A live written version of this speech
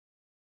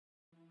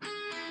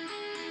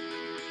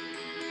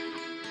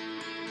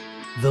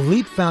The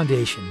Leap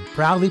Foundation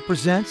proudly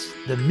presents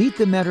the Meet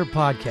the Mentor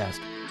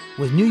podcast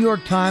with New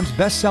York Times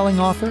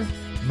best-selling author,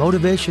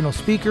 motivational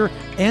speaker,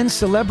 and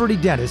celebrity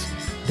dentist,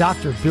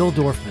 Dr. Bill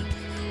Dorfman.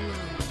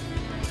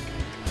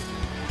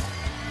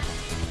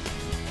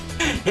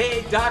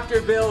 Hey,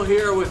 Dr. Bill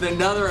here with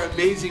another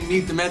amazing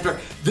Meet the Mentor.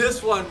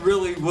 This one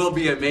really will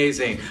be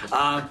amazing.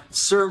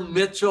 Sir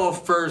Mitchell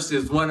First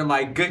is one of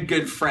my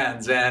good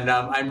friends, and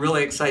I'm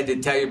really excited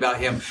to tell you about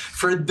him.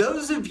 For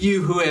those of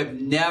you who have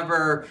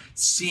never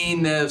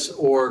seen this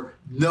or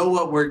know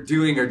what we're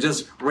doing or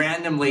just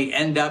randomly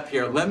end up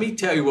here, let me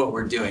tell you what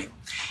we're doing.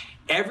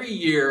 Every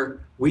year,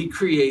 we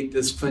create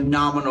this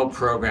phenomenal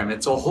program.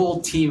 It's a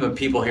whole team of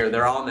people here.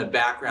 They're all in the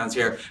backgrounds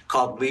here,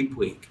 called Leap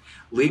Week.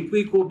 Leap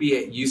Week will be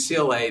at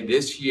UCLA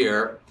this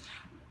year,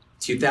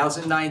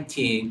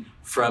 2019,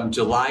 from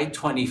July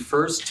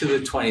 21st to the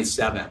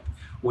 27th.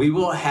 We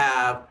will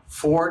have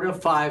 400 to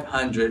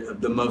 500 of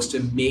the most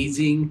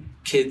amazing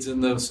kids in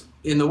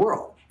the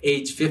world,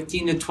 age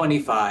 15 to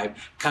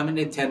 25, come and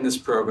attend this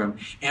program.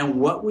 And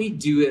what we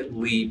do at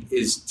Leap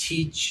is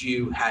teach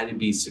you how to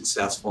be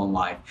successful in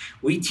life.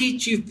 We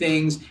teach you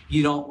things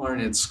you don't learn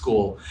at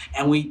school.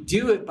 And we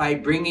do it by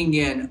bringing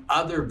in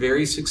other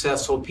very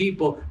successful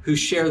people who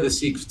share the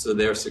secrets of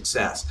their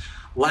success.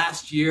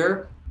 Last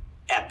year,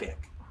 epic.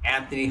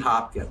 Anthony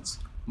Hopkins,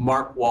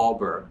 Mark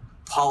Wahlberg,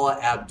 Paula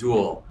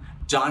Abdul,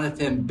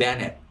 Jonathan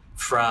Bennett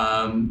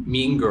from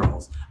Mean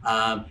Girls,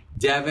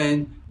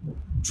 Devin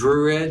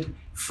Druid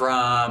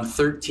from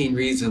 13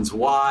 Reasons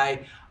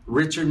Why,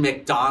 Richard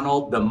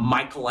McDonald, the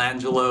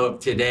Michelangelo of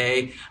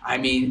today. I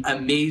mean,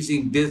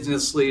 amazing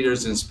business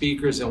leaders and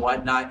speakers and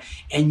whatnot.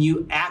 And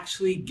you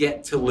actually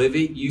get to live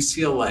at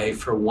UCLA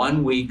for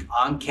 1 week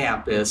on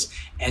campus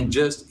and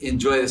just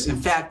enjoy this.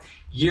 In fact,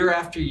 year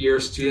after year,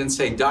 students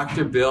say,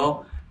 Dr.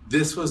 Bill,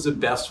 this was the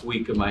best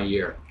week of my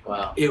year.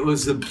 Wow. It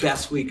was the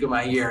best week of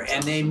my year.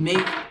 And they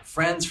make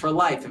friends for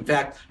life. In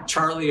fact,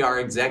 Charlie,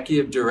 our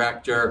executive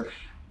director,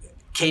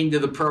 came to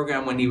the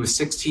program when he was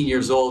 16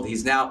 years old.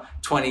 He's now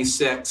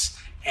 26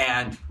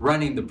 and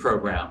running the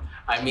program.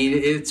 I mean,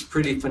 it's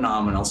pretty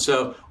phenomenal.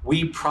 So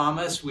we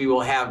promise we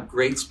will have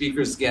great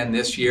speakers again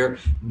this year.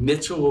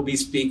 Mitchell will be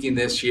speaking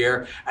this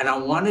year. And I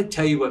want to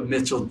tell you what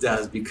Mitchell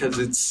does because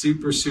it's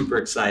super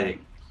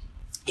exciting.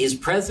 He's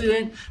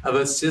president of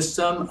a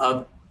system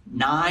of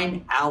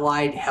 9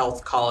 allied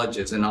health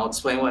colleges, and I'll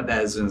explain what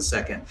that is in a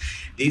second.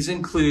 These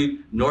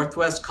include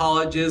Northwest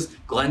Colleges,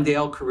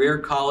 Glendale Career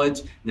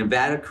College,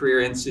 Nevada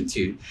Career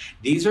Institute.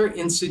 These are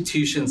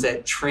institutions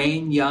that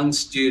train young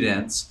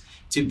students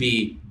to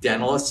be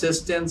dental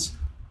assistants,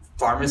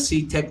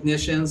 pharmacy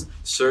technicians,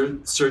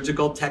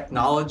 surgical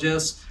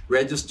technologists,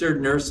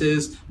 registered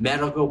nurses,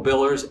 medical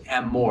billers,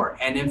 and more.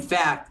 And in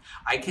fact,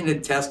 I can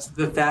attest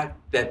to the fact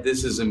that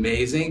this is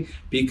amazing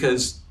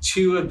because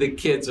 2 of the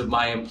kids of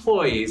my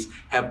employees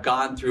have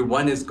gone through,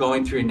 one is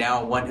going through now,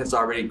 and one has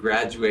already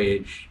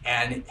graduated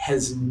and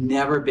has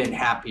never been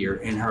happier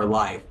in her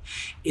life.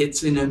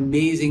 It's an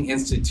amazing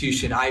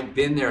institution. I've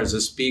been there as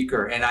a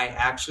speaker, and I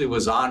actually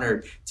was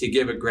honored to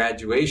give a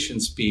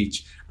graduation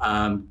speech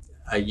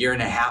a year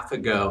and a half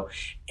ago.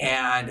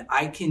 And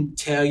I can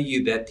tell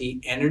you that the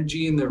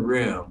energy in the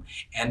room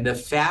and the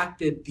fact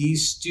that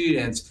these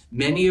students,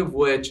 many of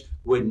which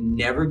would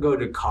never go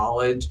to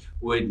college,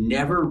 would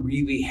never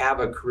really have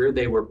a career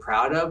they were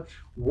proud of,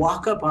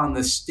 walk up on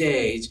the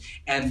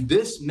stage, and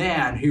this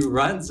man who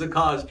runs the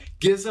college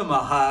gives them a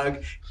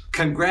hug,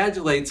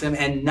 congratulates them,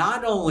 and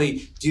not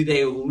only do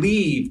they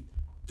leave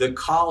the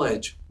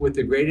college with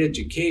a great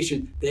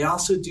education, they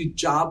also do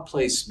job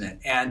placement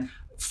and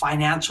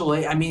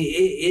financially. I mean,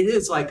 it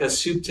is like a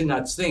soup to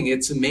nuts thing.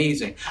 It's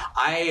amazing.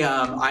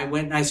 I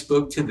went and I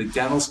spoke to the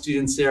dental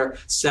students there.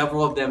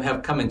 Several of them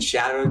have come and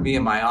shadowed me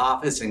in my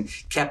office and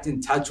kept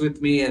in touch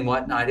with me and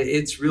whatnot.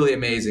 It's really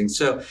amazing.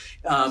 So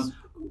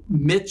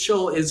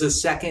Mitchell is a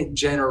second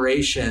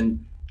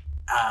generation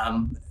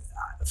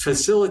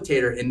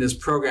facilitator in this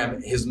program.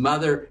 His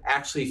mother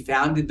actually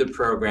founded the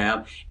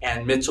program,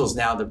 and Mitchell's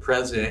now the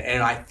president.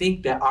 And I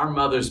think that our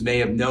mothers may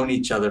have known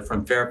each other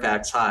from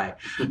Fairfax High.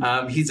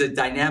 He's a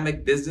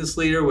dynamic business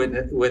leader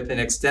with an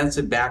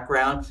extensive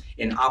background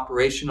in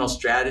operational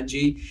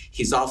strategy.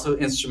 He's also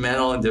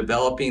instrumental in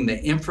developing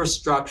the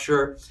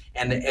infrastructure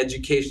and the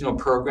educational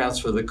programs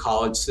for the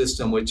college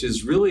system, which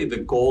is really the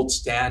gold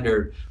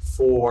standard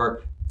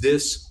for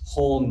this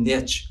whole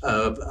niche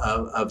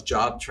of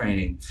job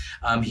training.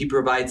 He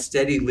provides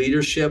steady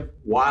leadership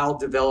while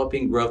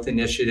developing growth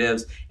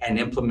initiatives and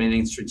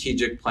implementing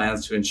strategic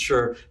plans to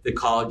ensure the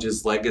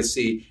college's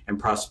legacy and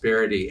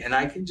prosperity. And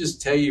I can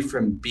just tell you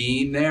from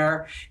being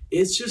there,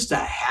 it's just a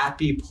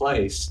happy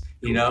place.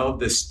 You know,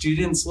 the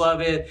students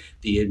love it,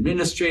 the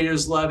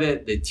administrators love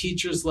it, the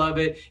teachers love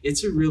it.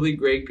 It's a really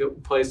great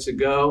place to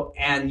go.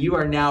 And you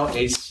are now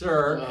a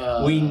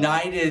sir. We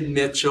knighted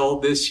Mitchell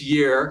this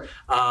year,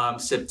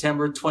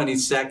 September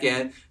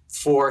 22nd,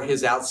 for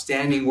his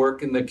outstanding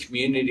work in the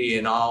community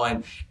and all.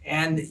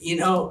 And you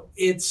know,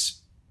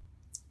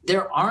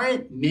 there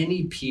aren't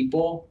many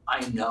people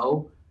I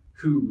know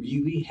who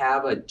really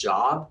have a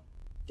job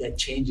that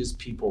changes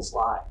people's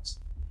lives.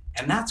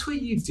 And that's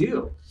what you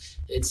do.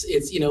 It's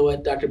you know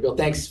what, Dr. Bill,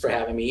 thanks for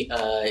having me.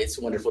 It's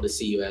wonderful to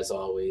see you as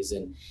always,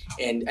 and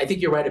I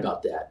think you're right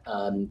about that.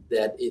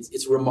 That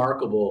it's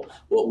remarkable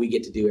what we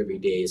get to do every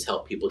day is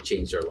help people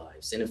change their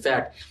lives. And in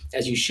fact,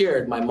 as you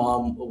shared, my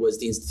mom was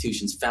the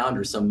institution's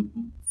founder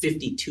some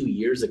 52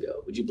 years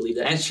ago. Would you believe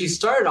that? And she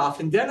started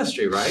off in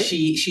dentistry, right?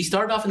 She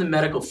started off in the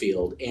medical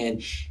field,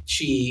 and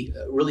she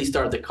really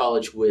started the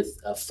college with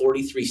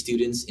 43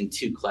 students in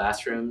 2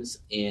 classrooms,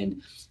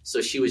 and so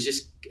she was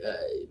just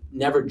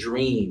never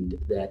dreamed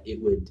that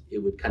it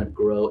would kind of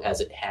grow as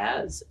it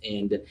has.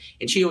 And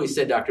she always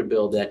said, Dr.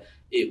 Bill, that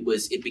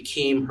it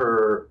became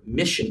her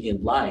mission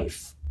in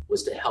life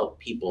was to help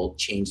people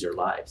change their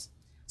lives.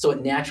 So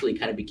it naturally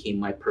kind of became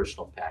my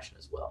personal passion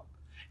as well.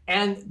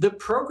 And the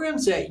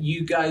programs that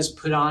you guys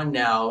put on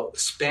now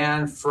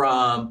span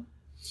from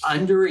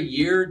under a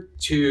year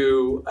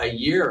to a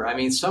year. I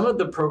mean, some of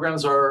the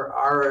programs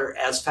are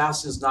as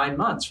fast as 9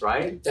 months,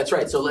 right? That's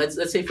right. So let's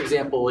say, for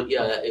example,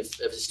 if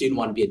a student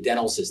wanted to be a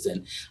dental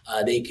assistant,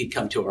 they could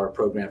come to our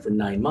program for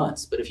 9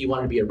 months. But if you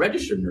wanted to be a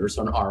registered nurse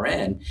or an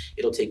RN,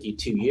 it'll take you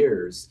 2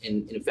 years.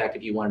 And in fact,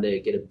 if you wanted to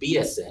get a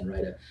BSN,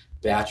 right, a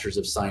Bachelor's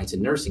of Science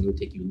in Nursing, it would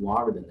take you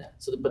longer than that.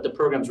 But the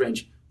programs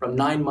range from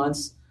 9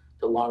 months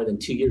to longer than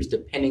 2 years,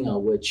 depending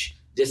on which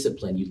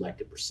discipline you'd like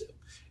to pursue.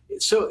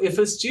 So if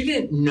a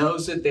student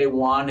knows that they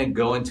want to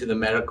go into the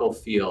medical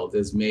field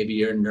as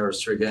maybe a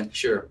nurse or again,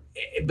 sure,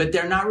 but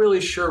they're not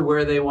really sure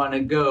where they want to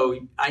go,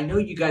 I know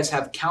you guys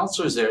have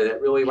counselors there that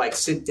really like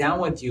sit down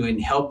with you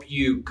and help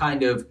you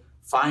kind of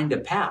find a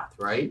path,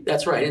 right?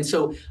 That's right. And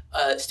so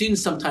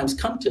students sometimes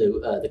come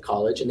to the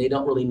college and they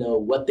don't really know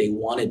what they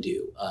want to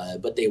do,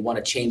 but they want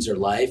to change their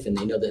life, and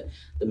they know that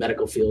the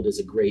medical field is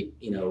a great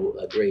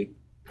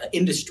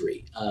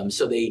industry.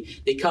 So they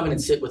come in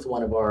and sit with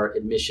one of our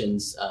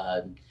admissions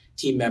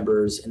team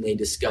members, and they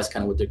discuss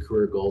kind of what their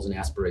career goals and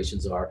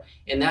aspirations are.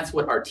 And that's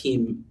what our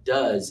team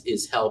does,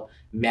 is help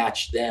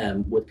match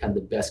them with kind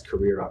of the best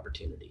career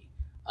opportunity.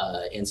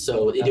 And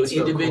so they do an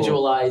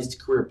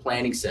individualized career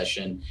planning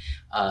session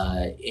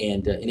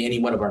in any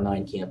one of our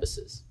 9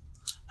 campuses.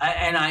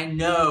 And I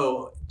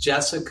know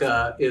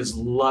Jessica is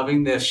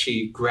loving this.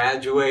 She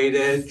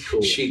graduated.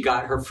 Cool. She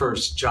got her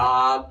first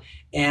job.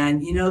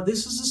 And,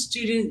 this is a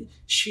student,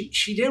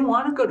 she didn't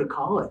want to go to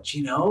college,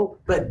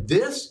 but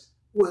this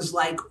was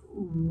like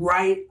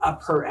right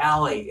up her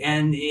alley.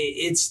 And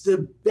it's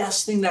the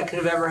best thing that could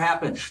have ever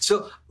happened.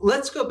 So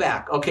let's go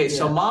back. Okay,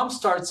 So mom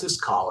starts this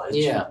college.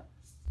 Yeah.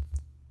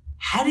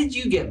 How did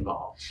you get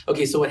involved?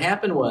 Okay, so what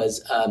happened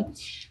was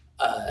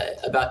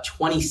about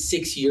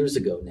 26 years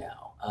ago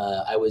now,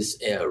 I was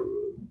in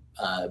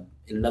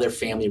another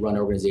family-run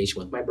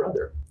organization with my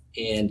brother.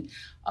 And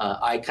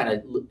I kind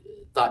of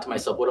thought to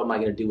myself, what am I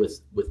going to do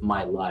with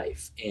my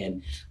life?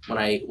 And when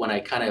I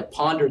kind of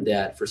pondered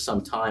that for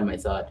some time, I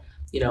thought,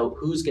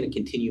 who's going to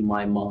continue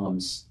my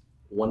mom's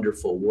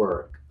wonderful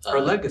work?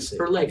 Her legacy.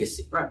 Her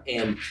legacy. Right.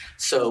 And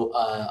so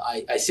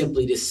I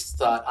simply just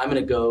thought, I want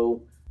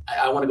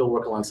to go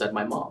work alongside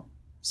my mom.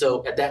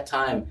 So at that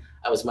time,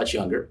 I was much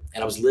younger,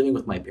 and I was living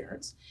with my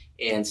parents.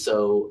 And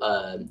so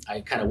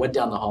I kind of went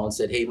down the hall and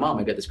said, hey, Mom,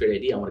 I got this great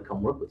idea. I want to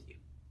come work with you.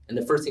 And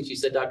the first thing she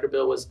said, Dr.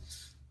 Bill, was,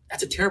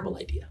 that's a terrible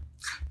idea.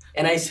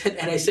 And I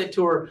said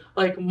to her,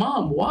 like,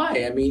 Mom,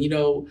 why? I mean,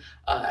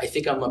 I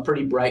think I'm a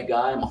pretty bright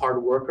guy. I'm a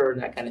hard worker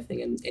and that kind of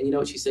thing. And you know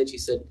what she said? She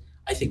said,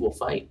 I think we'll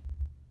fight.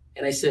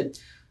 And I said,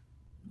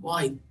 well,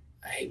 I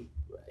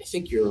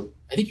think you're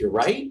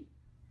right.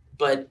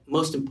 But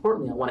most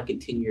importantly, I want to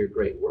continue your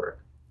great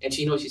work. And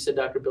she, what she said,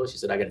 Dr. Bill? She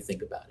said, I got to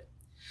think about it.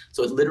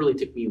 So it literally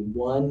took me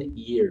 1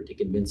 year to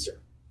convince her.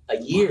 A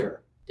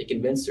year to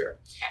convince her.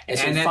 And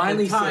so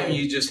finally, at the time,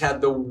 you just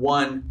had the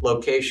one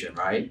location,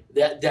 right?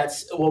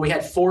 We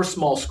had 4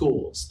 small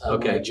schools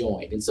when I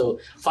joined. And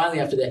so finally,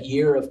 after that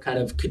year of kind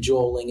of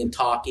cajoling and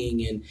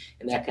talking and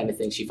that kind of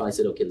thing, she finally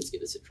said, okay, let's give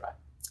this a try.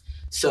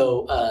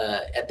 So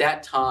at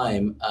that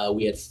time,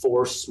 we had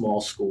 4 small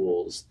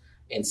schools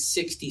and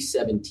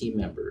 67 team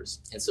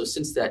members. And so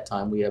since that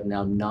time, we have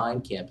now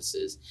 9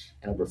 campuses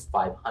and over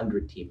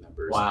 500 team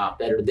members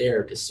that are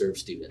there to serve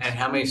students. And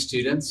how many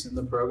students in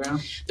the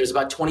program? There's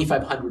about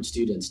 2,500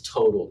 students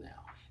total now.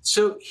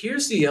 So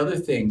here's the other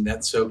thing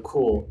that's so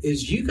cool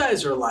is you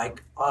guys are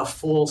like a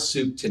full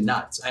soup to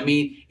nuts. I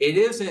mean, it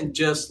isn't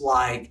just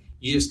like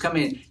you just come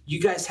in. You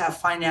guys have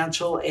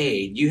financial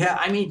aid. You have,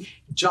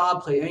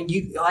 job play.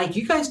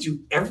 You guys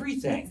do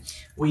everything.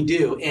 We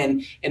do,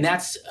 and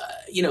that's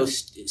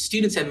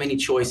students have many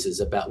choices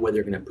about whether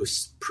they're going to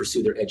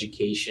pursue their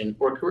education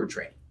or career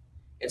training,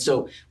 and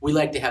so we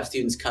like to have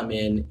students come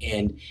in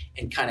and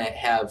kind of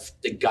have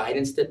the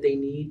guidance that they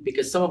need,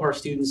 because some of our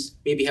students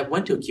maybe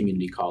went to a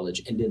community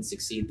college and didn't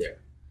succeed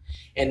there,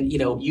 and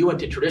you went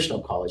to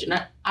traditional college,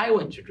 and I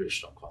went to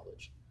traditional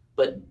college,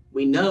 but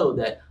we know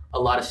that a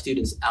lot of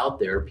students out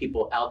there,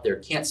 people out there,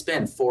 can't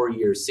spend 4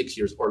 years, 6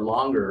 years, or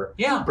longer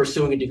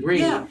pursuing a degree.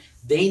 Yeah.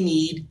 They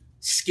need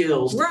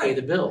skills to pay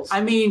the bills.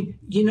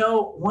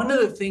 One of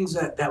the things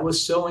that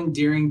was so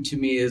endearing to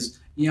me is,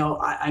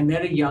 I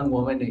met a young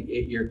woman at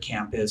your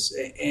campus,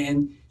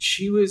 and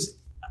she was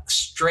a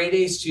straight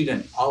A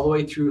student all the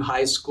way through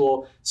high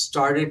school,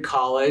 started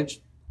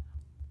college.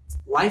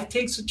 Life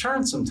takes a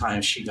turn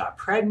sometimes. She got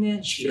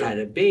pregnant. She had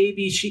a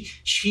baby. She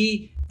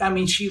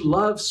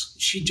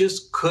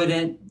just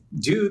couldn't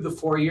do the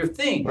 4-year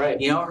thing.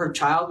 Right. Her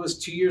child was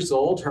 2 years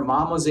old. Her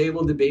mom was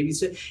able to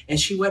babysit, and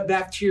she went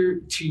back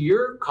to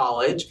your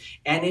college.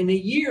 And in a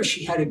year,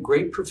 she had a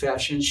great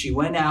profession. She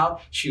went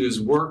out. She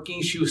was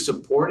working. She was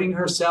supporting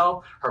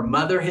herself. Her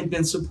mother had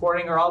been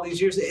supporting her all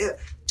these years. It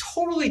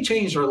totally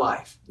changed her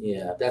life.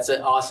 Yeah, that's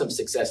an awesome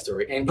success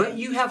story. But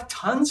you have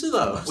tons of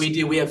those. We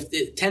do. We have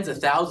tens of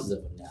thousands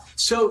of them now.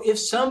 So if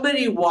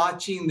somebody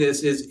watching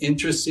this is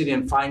interested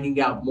in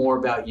finding out more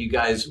about you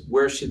guys,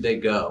 where should they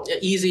go?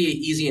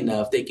 Easy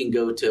enough. They can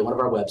go to one of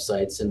our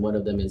websites, and one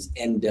of them is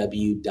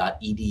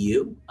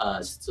nw.edu,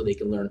 so they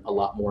can learn a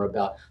lot more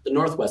about the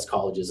Northwest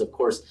colleges. Of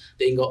course,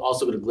 they can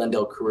also go to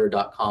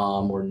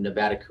glendalecareer.com or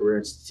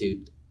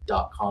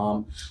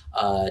nevadacareerinstitute.com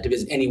to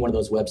visit any one of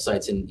those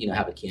websites and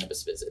have a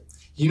campus visit.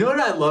 You know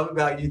what I love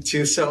about you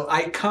too? So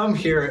I come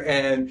here,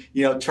 and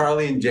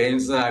Charlie and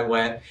James and I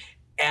went,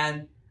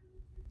 and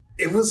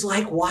it was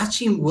like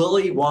watching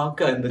Willy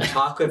Wonka in the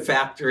chocolate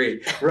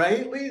factory,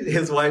 right?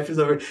 His wife is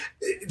over.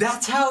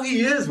 That's how he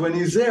is when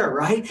he's there,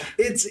 right?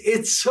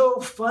 It's so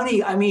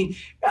funny. I mean,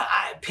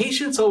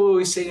 patients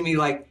always say to me,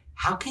 like,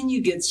 how can you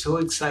get so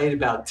excited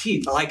about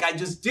teeth? Like, I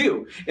just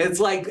do.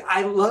 It's like,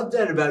 I love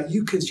that about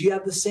you because you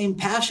have the same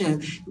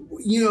passion.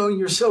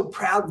 You're so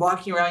proud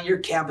walking around your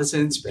campus,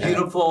 and it's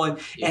beautiful.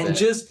 And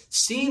just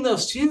seeing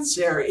those students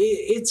there,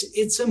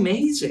 it's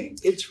amazing.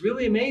 It's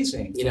really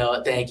amazing.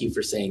 Thank you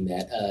for saying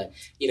that.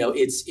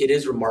 It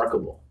is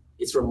remarkable.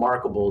 It's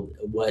remarkable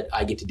what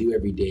I get to do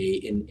every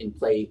day and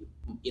play,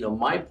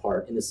 my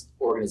part in this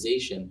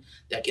organization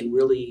that can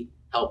really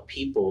help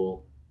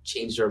people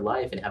change their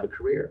life and have a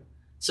career.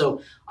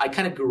 So I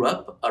kind of grew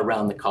up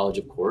around the college,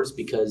 of course,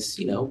 because,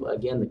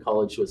 again, the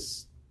college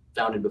was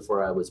founded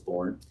before I was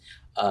born.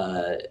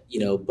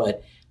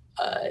 But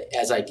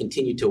as I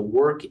continue to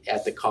work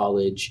at the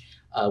college,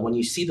 when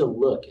you see the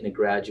look in a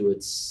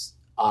graduate's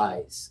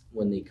eyes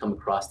when they come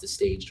across the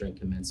stage during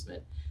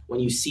commencement, when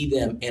you see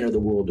them enter the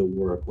world of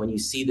work, when you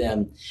see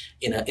them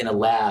in a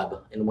lab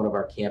in one of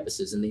our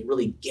campuses, and they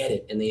really get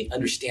it and they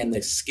understand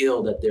the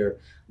skill that they're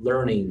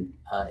learning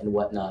and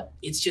whatnot,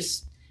 it's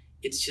just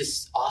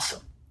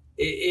awesome.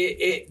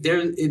 It's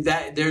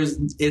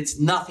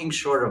nothing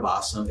short of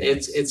awesome.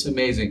 It's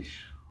amazing.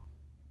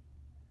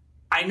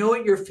 I know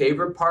what your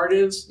favorite part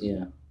is.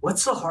 Yeah.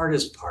 What's the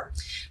hardest part?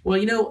 Well,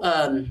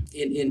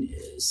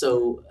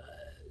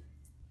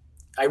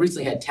 I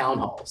recently had town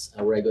halls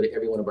where I go to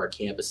every one of our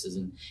campuses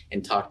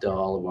and talk to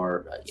all of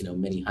our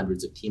many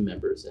hundreds of team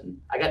members, and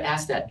I got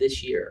asked that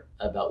this year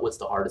about what's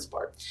the hardest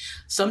part.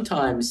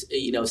 Sometimes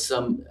when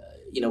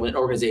an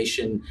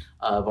organization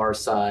of our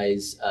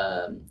size,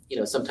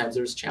 sometimes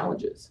there's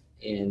challenges,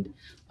 and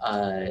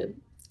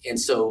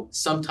so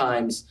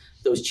sometimes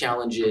those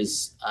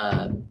challenges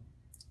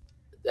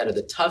that are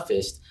the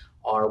toughest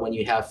are when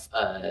you have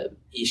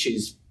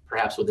issues,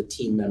 perhaps with a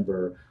team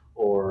member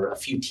or a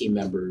few team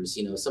members.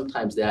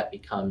 Sometimes that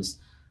becomes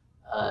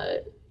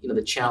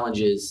the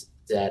challenges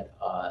that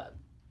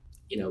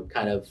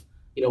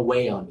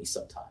weigh on me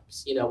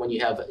sometimes. When you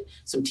have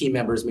some team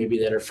members maybe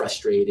that are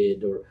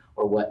frustrated or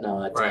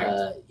whatnot,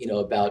 right.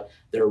 About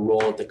their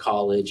role at the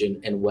college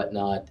and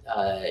whatnot,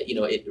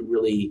 it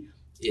really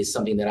is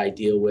something that I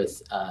deal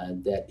with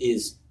that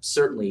is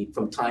certainly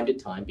from time to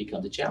time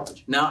becomes a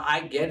challenge. No,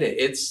 I get it.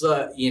 It's,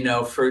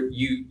 for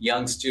you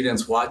young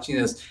students watching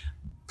this,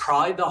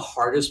 probably the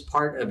hardest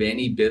part of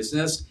any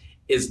business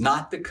is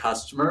not the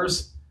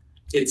customers,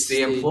 it's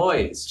the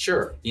employees.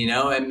 Sure.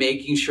 And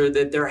making sure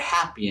that they're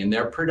happy and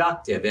they're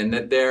productive and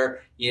that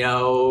they're,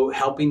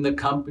 helping the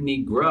company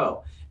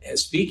grow.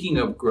 Speaking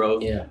of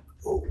growth,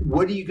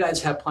 what do you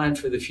guys have planned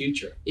for the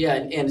future? Yeah,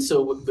 and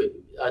so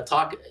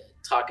talk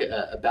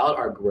about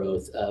our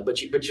growth,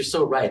 but you're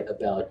so right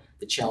about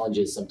the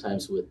challenges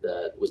sometimes with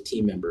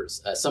team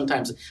members.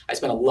 Sometimes I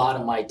spend a lot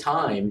of my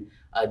time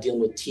dealing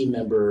with team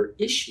member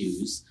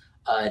issues,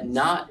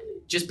 not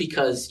just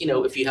because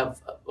if you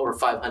have over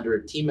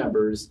 500 team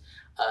members,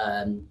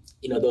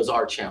 those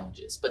are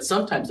challenges. But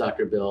sometimes,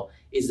 Dr. Bill,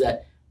 is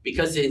that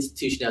because the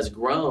institution has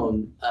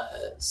grown,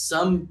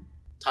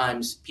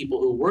 sometimes people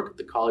who work at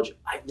the college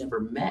I've never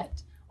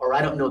met or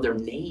I don't know their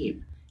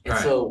name, and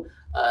right. So.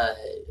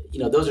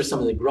 Those are some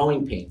of the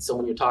growing pains. So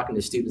when you're talking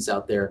to students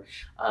out there,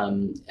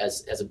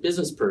 as a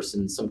business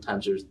person,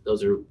 sometimes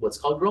those are what's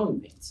called growing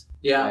pains.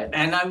 Yeah, right?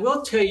 And I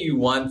will tell you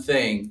one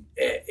thing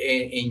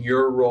in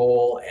your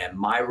role and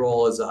my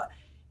role as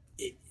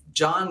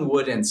John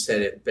Wooden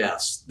said it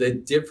best. The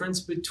difference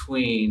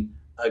between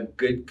a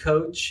good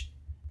coach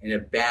and a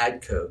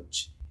bad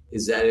coach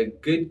is that a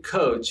good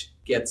coach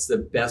gets the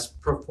best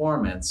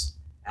performance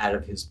out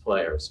of his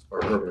players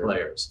or her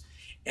players.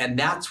 And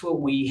that's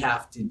what we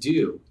have to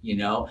do,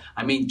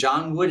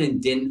 John Wooden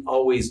didn't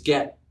always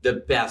get the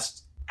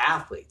best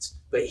athletes,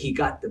 but he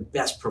got the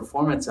best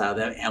performance out of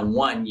them and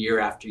won year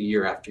after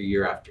year after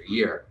year after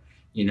year.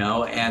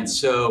 And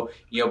so,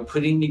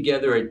 putting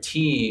together a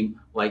team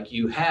like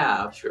you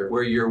have,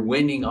 where you're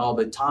winning all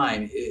the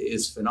time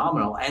is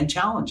phenomenal and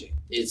challenging.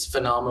 It's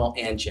phenomenal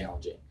and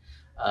challenging,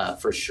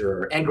 for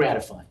sure, and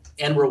gratifying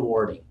and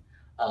rewarding.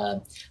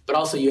 But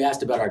also, you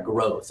asked about our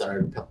growth,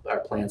 our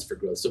plans for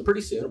growth. So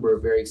pretty soon, we're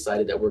very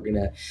excited that we're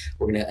gonna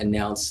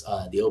announce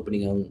the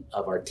opening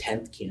of our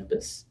 10th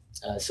campus.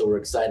 So we're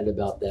excited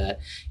about that.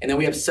 And then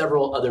we have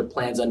several other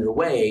plans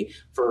underway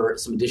for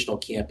some additional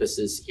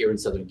campuses here in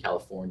Southern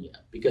California,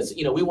 because,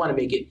 we want to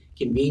make it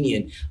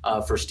convenient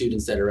for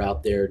students that are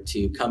out there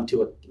to come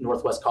to a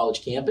Northwest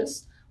College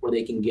campus where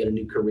they can get a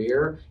new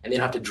career and they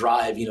don't have to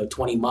drive,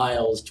 20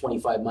 miles,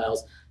 25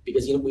 miles,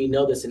 because, we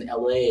know this in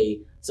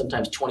LA,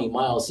 sometimes 20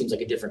 miles seems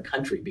like a different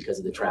country because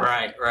of the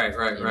traffic. Right.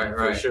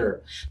 For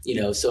sure.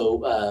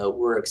 So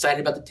we're excited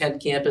about the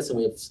 10th campus, and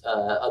we have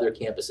other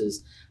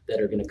campuses that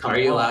are going to come. Are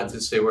you allowed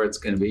to say where it's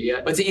going to be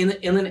yet? But it's in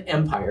the Inland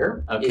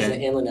Empire. Okay. It's the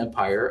Inland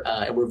Empire,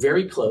 and we're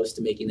very close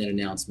to making that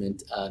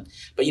announcement.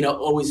 But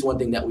always one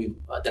thing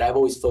that I've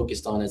always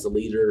focused on as a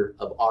leader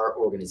of our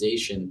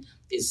organization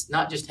is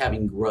not just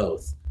having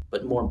growth,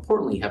 but more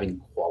importantly,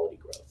 having quality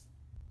growth.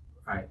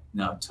 Right.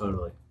 No,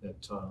 totally.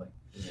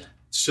 Yeah.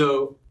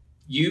 So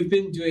you've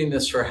been doing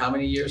this for how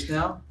many years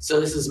now?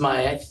 So this is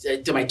my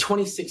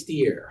 26th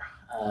year.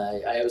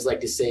 I always like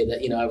to say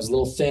that, I was a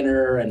little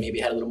thinner and maybe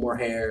had a little more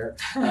hair,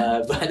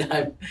 but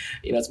I'm,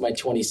 it's my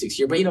 26th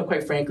year. But,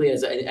 quite frankly,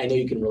 as I know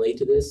you can relate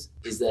to this,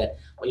 is that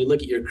when you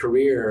look at your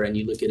career and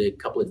you look at a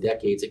couple of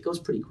decades, it goes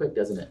pretty quick,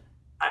 doesn't it?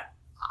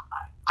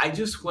 I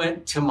just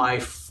went to my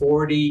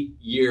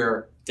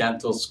 40-year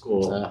dental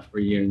school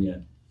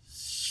reunion.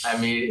 I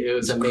mean, it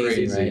was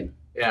amazing, crazy. Right?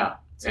 Yeah.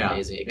 It's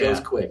amazing. It goes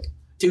quick.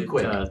 Too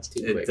quick.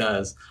 It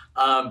does.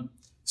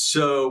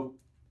 So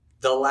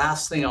the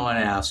last thing I want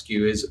to ask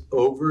you is,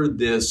 over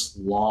this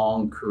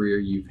long career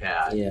you've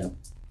had,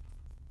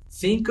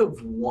 think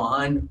of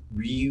one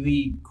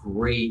really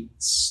great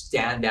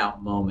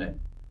standout moment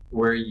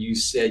where you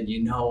said,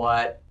 you know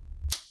what,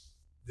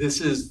 this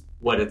is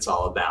what it's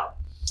all about.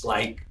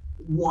 Like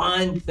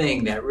one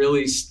thing that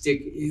really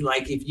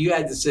like if you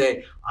had to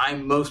say,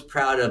 I'm most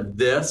proud of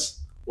this,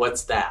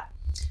 what's that?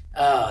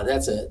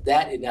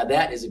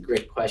 That is a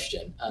great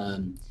question.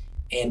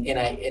 And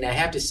I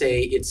have to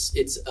say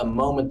it's a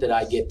moment that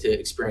I get to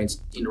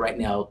experience right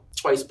now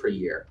twice per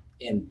year.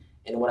 And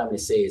what I'm going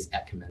to say is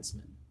at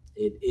commencement.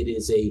 It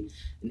is an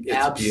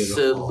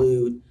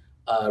absolute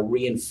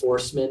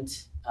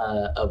reinforcement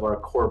of our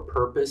core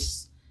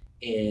purpose,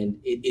 and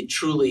it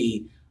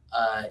truly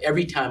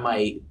every time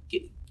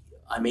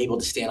I'm able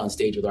to stand on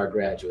stage with our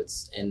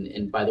graduates.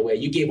 And by the way,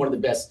 you gave one of the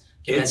best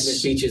commencement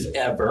speeches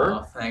ever.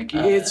 Oh, thank you.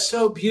 It's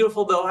so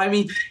beautiful, though. I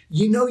mean,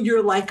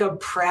 you're like a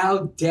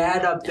proud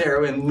dad up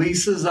there, and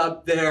Lisa's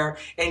up there,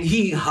 and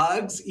he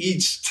hugs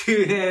each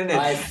student. And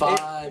high five.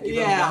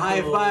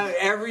 High five,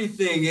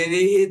 everything. And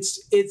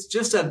it's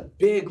just a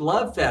big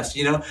love fest.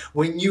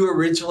 When you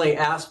originally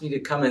asked me to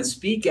come and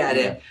speak at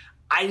it,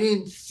 I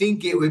didn't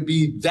think it would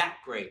be that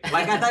great.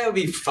 Like, I thought it would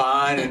be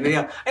fun, and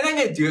and I'm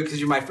going to do it because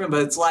you're my friend,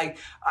 but it's like,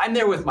 I'm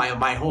there with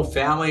my whole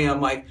family, and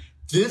I'm like,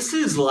 this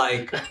is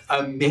like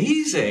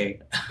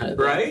amazing,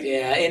 right?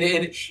 Yeah,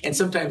 and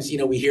sometimes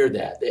we hear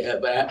that,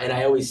 but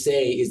I always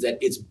say is that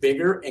it's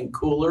bigger and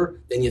cooler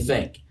than you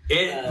think.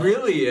 It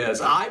really is.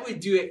 I would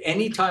do it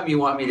anytime you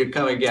want me to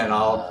come again.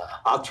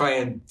 I'll try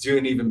and do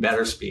an even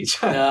better speech.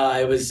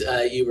 It was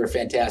you were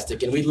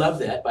fantastic, and we love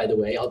that. By the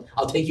way,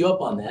 I'll take you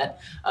up on that.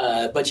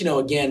 But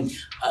again,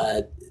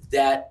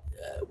 that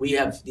we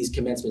have these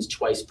commencements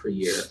twice per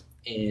year,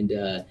 and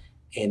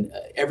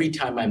every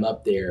time I'm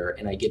up there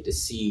and I get to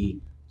see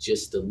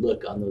just the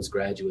look on those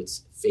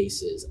graduates'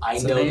 faces, I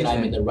know that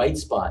I'm in the right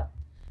spot,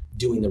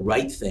 doing the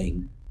right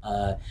thing.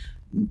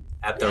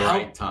 At the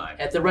right time.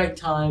 At the right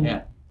time,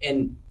 yeah.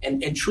 And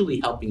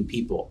truly helping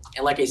people.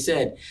 And like I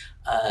said,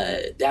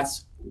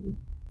 that's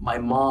my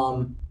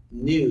mom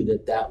knew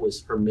that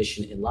was her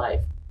mission in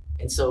life.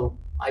 And so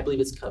I believe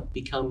it's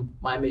become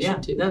my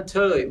mission too. No,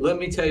 totally. Let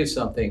me tell you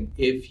something.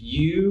 If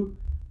you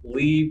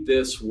leave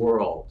this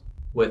world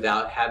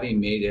without having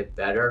made it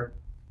better,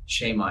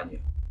 shame on you,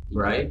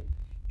 right?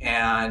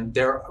 And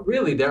there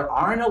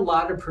aren't a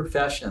lot of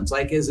professions.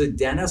 Like as a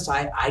dentist,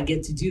 I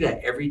get to do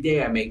that every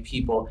day. I make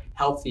people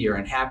healthier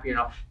and happier.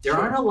 And all. There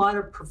aren't a lot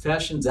of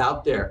professions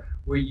out there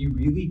where you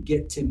really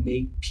get to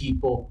make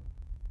people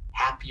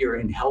happier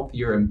and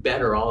healthier and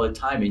better all the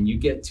time. And you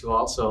get to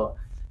also,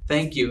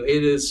 thank you.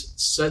 It is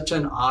such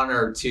an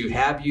honor to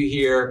have you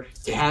here,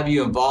 to have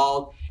you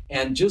involved.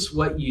 And just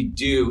what you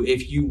do.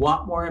 If you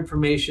want more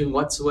information,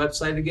 what's the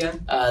website again?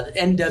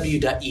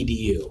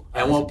 nw.edu.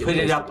 And we'll put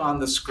it up on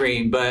the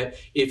screen. But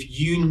if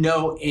you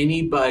know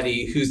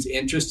anybody who's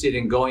interested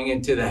in going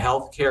into the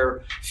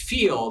healthcare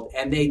field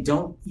and they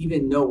don't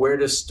even know where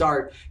to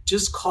start,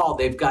 just call.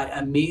 They've got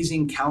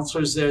amazing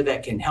counselors there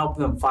that can help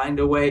them find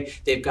a way.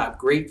 They've got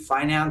great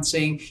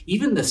financing.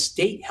 Even the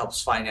state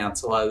helps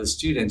finance a lot of the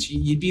students.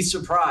 You'd be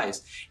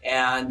surprised.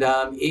 And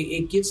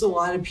it gives a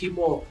lot of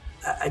people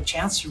a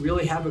chance to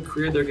really have a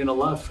career they're going to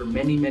love for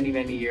many, many,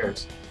 many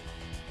years.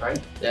 Right?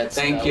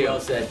 Thank you. Well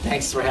said.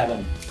 Thanks for having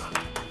me.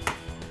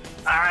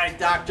 All right,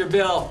 Dr.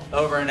 Bill,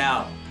 over and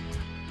out.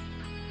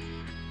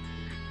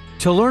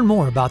 To learn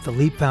more about the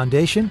LEAP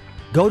Foundation,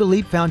 go to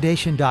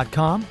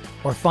leapfoundation.com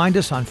or find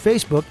us on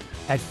Facebook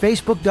at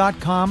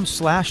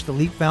facebook.com/The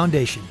Leap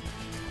Foundation,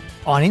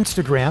 on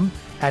Instagram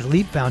at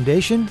Leap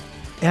Foundation,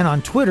 and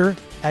on Twitter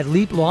at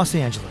Leap Los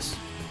Angeles.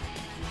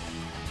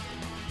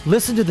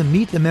 Listen to the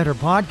Meet the Mentor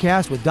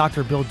podcast with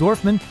Dr. Bill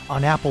Dorfman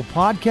on Apple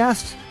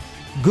Podcasts,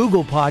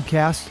 Google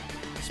Podcasts,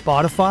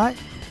 Spotify,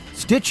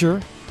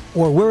 Stitcher,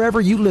 or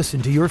wherever you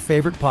listen to your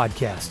favorite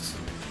podcasts.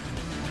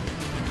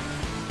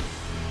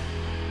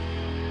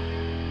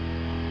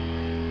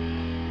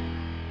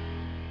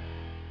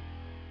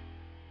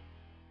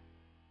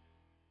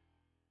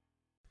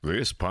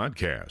 This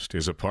podcast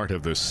is a part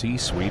of the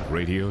C-Suite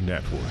Radio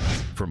Network.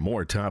 For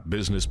more top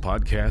business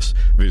podcasts,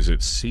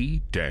 visit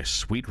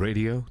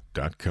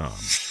c-suiteradio.com.